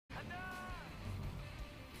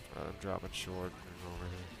I'm dropping short over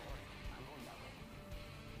here.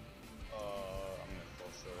 I'm gonna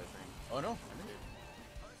fall short, I think. Oh no! I made it.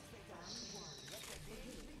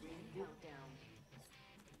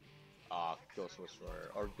 Ghost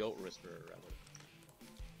Whisperer, or Goat Whisperer, rather.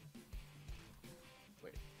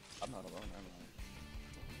 Wait, I'm not alone, am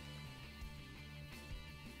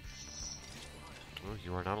I? Oh,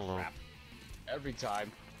 you are not alone. Crap. Every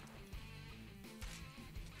time.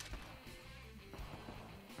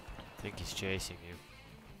 I think he's chasing you.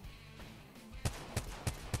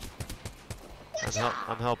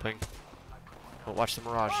 I'm helping. Oh, watch the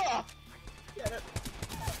mirage. Ah! Get it.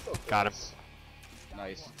 So Got him.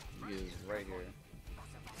 Nice. He is right here.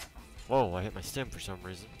 Whoa, I hit my stim for some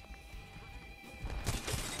reason.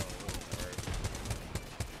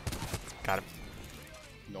 Got him.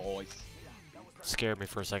 Nice. Scared me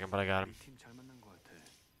for a second, but I got him.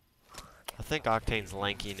 I think Octane's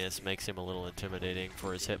lankiness makes him a little intimidating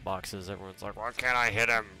for his hitboxes. Everyone's like, why can't I hit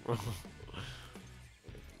him? Come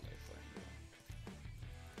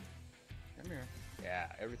here. Yeah,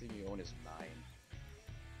 everything you own is mine.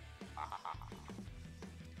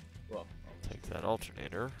 Well, Take that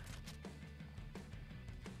alternator.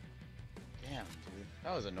 damn, dude.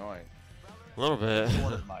 That was annoying. A little bit.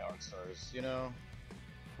 One of my art stars, you know?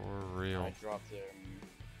 For real. I dropped him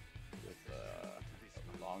with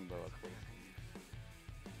a longbow at close.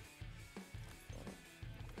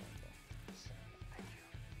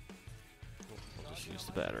 I'll just use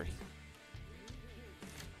the battery.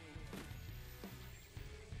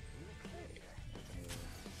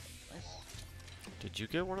 Nice. Did you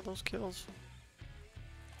get one of those kills?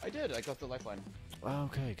 I did. I got the lifeline. Oh,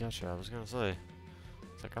 okay, gotcha. I was gonna say.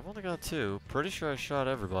 It's like I've only got 2. Pretty sure I shot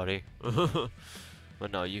everybody.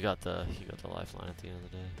 But no, you got the lifeline at the end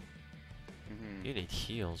of the day. Mm-hmm. You need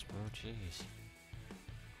heals, bro. Jeez.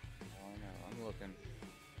 Oh, I know. I'm looking.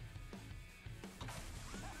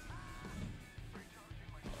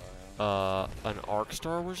 An arc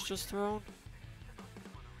star was just thrown?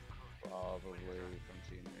 Probably from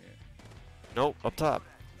teammate. Nope, up top.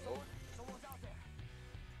 Oh.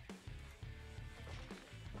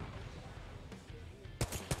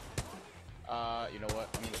 You know what?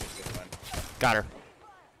 I'm gonna fix this one. Got her.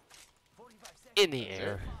 In the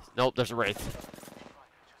air. Nope, there's a wraith.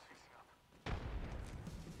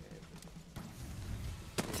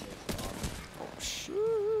 Oh,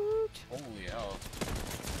 shoot. Holy hell.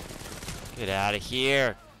 Get out of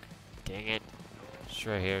here. Dang it. She's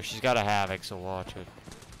right here. She's got a havoc, so watch it.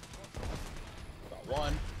 Got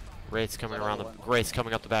one. Wraith's coming around the... Wraith's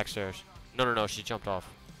coming up the back stairs. No, no, no. She jumped off.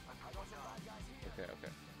 Okay, okay.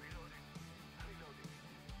 Okay.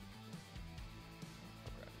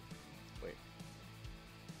 Wait.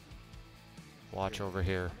 Watch over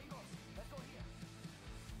here.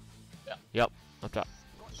 Yeah. Yep. Up top.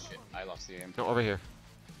 Shit, I lost the aim. No, over here.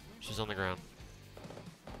 She's on the ground.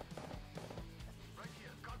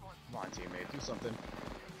 Come on, teammate, do something.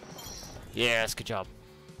 Yes, good job.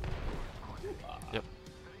 Yep.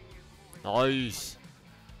 Nice.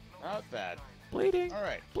 Not bad. Bleeding.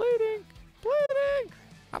 Alright. Bleeding. Bleeding.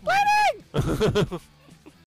 I'm bleeding.